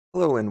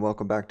Hello and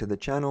welcome back to the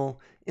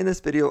channel. In this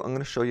video, I'm going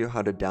to show you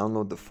how to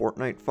download the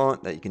Fortnite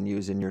font that you can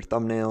use in your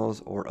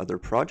thumbnails or other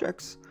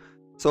projects.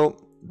 So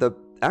the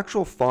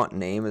actual font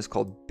name is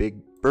called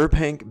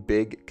Burbank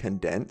Big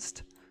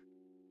Condensed,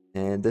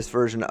 and this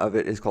version of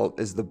it is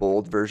the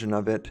bold version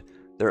of it.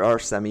 There are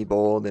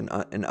semi-bold and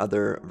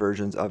other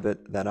versions of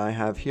it that I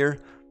have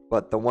here,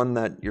 but the one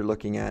that you're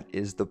looking at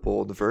is the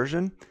bold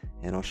version,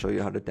 and I'll show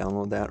you how to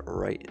download that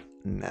right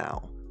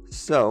now.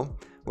 So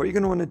what you're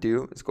going to want to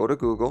do is go to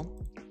Google.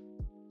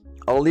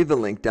 I'll leave the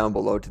link down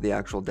below to the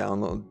actual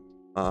download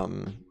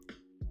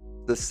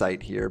the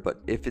site here, but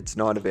if it's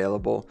not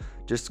available,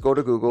 just go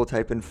to Google,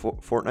 type in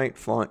Fortnite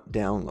font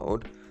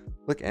download,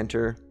 click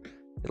enter.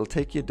 It'll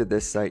take you to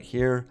this site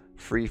here,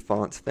 Free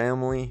Fonts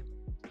Family.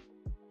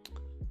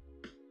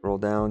 Scroll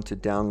down to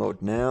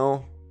download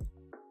now,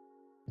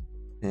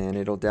 and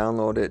it'll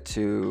download it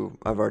to,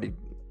 I've already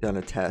done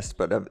a test,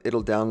 but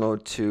it'll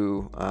download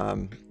to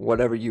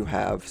whatever you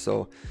have.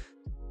 So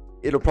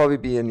it'll probably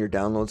be in your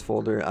downloads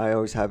folder. I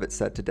always have it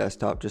set to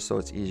desktop just so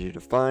it's easier to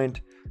find.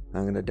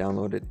 I'm going to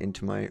download it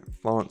into my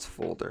fonts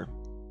folder.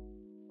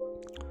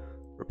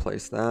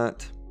 Replace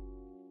that,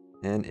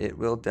 and it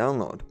will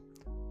download.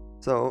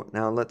 So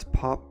now let's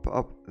pop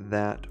up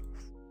that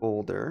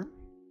folder.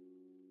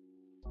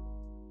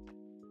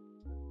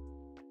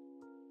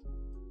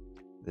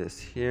 This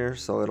here,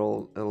 so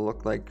it'll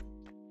look like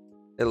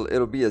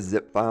it'll be a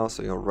zip file.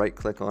 So you'll right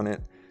click on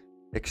it,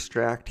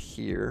 extract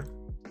here,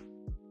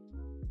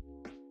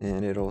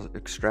 and it'll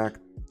extract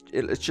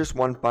it's just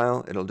one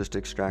file. It'll just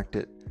extract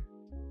it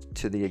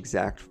to the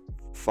exact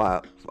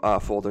file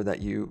folder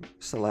that you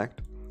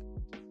select,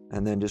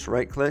 and then just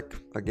right click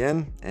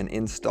again and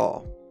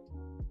install.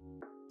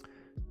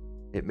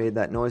 It made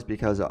that noise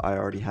because I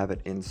already have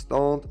it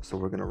installed, so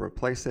we're going to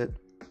replace it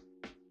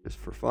just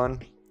for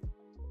fun.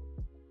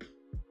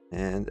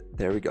 And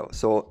there we go.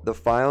 So the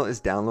file is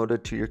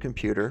downloaded to your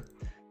computer.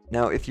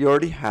 Now if you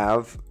already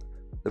have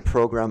the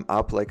program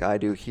up like I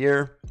do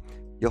here,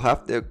 you'll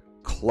have to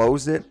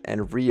close it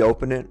and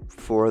reopen it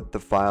for the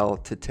file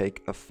to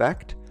take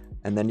effect,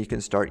 and then you can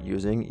start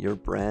using your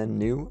brand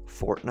new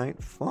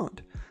Fortnite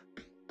font.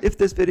 If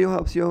this video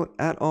helps you out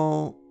at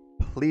all,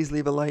 please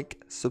leave a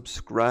like,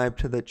 subscribe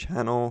to the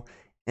channel,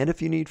 and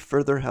if you need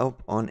further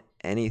help on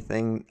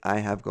anything I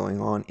have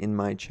going on in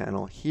my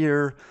channel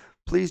here,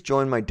 please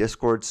join my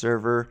Discord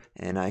server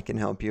and I can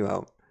help you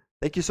out.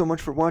 Thank you so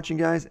much for watching,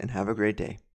 guys, and have a great day.